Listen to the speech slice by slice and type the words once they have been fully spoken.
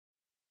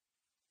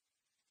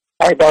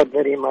I doubt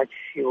very much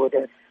she would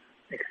have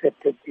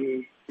accepted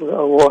the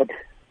award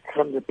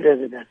from the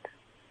President.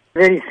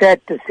 Very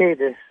sad to say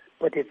this,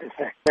 but it's a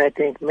fact. I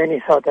think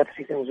many South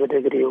Africans would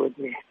agree with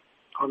me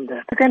on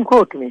that. You can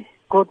quote me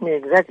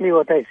exactly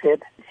what I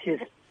said. She's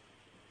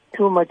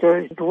too much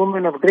a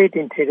woman of great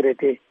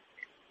integrity.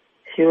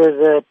 She was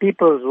a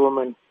people's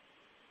woman.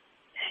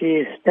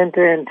 She spent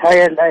her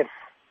entire life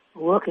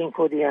working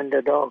for the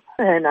underdog.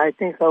 And I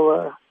think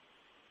our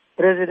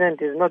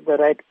President is not the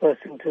right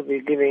person to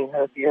be giving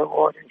her the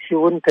award. And she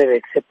wouldn't have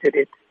accepted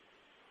it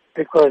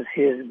because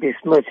he has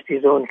besmirched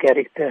his own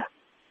character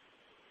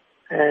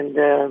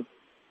and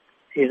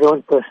his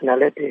own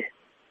personality.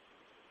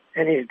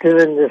 And he's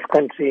driven this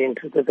country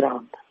into the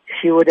ground.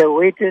 She would have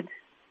waited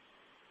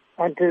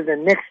until the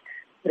next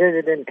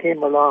president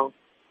came along,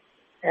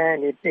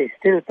 and if they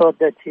still thought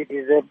that she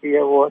deserved the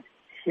award,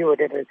 she would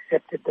have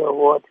accepted the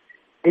award,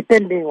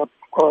 depending, of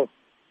course,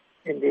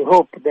 in the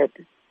hope that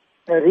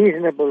a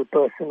reasonable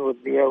person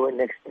would be our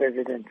next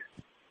president.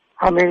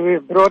 I mean,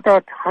 we've brought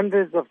out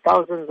hundreds of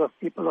thousands of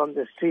people on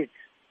the streets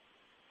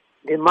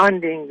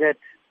demanding that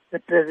the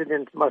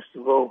president must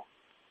go.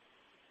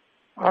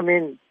 I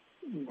mean,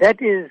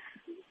 that is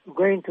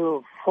going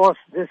to force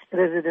this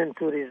president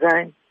to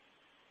resign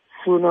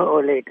sooner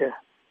or later,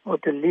 or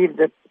to leave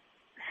the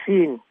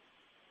scene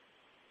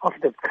of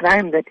the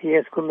crime that he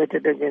has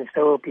committed against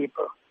our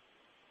people.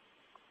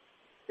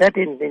 That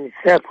in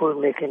itself will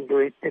make him do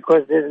it,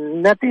 because there's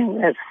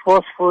nothing as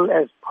forceful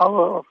as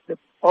power of the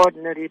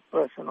ordinary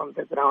person on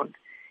the ground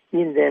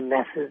in their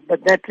masses,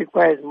 but that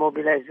requires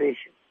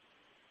mobilization.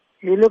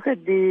 You look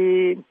at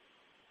the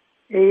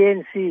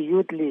ANC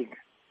Youth League.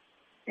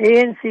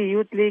 ANC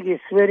Youth League is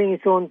swearing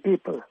its own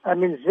people. I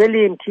mean,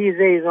 Zweli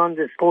Mkhize is on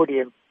this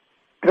podium.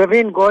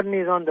 Praveen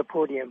Gordhan is on the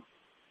podium.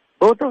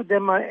 Both of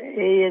them are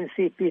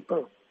ANC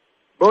people.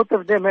 Both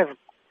of them have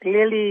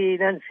clearly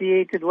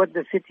enunciated what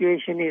the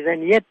situation is,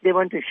 and yet they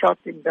want to shout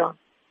him down.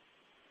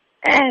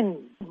 And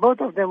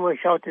both of them were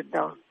shouted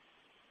down.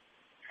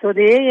 So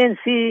the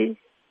ANC,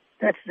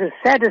 that's the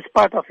saddest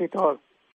part of it all.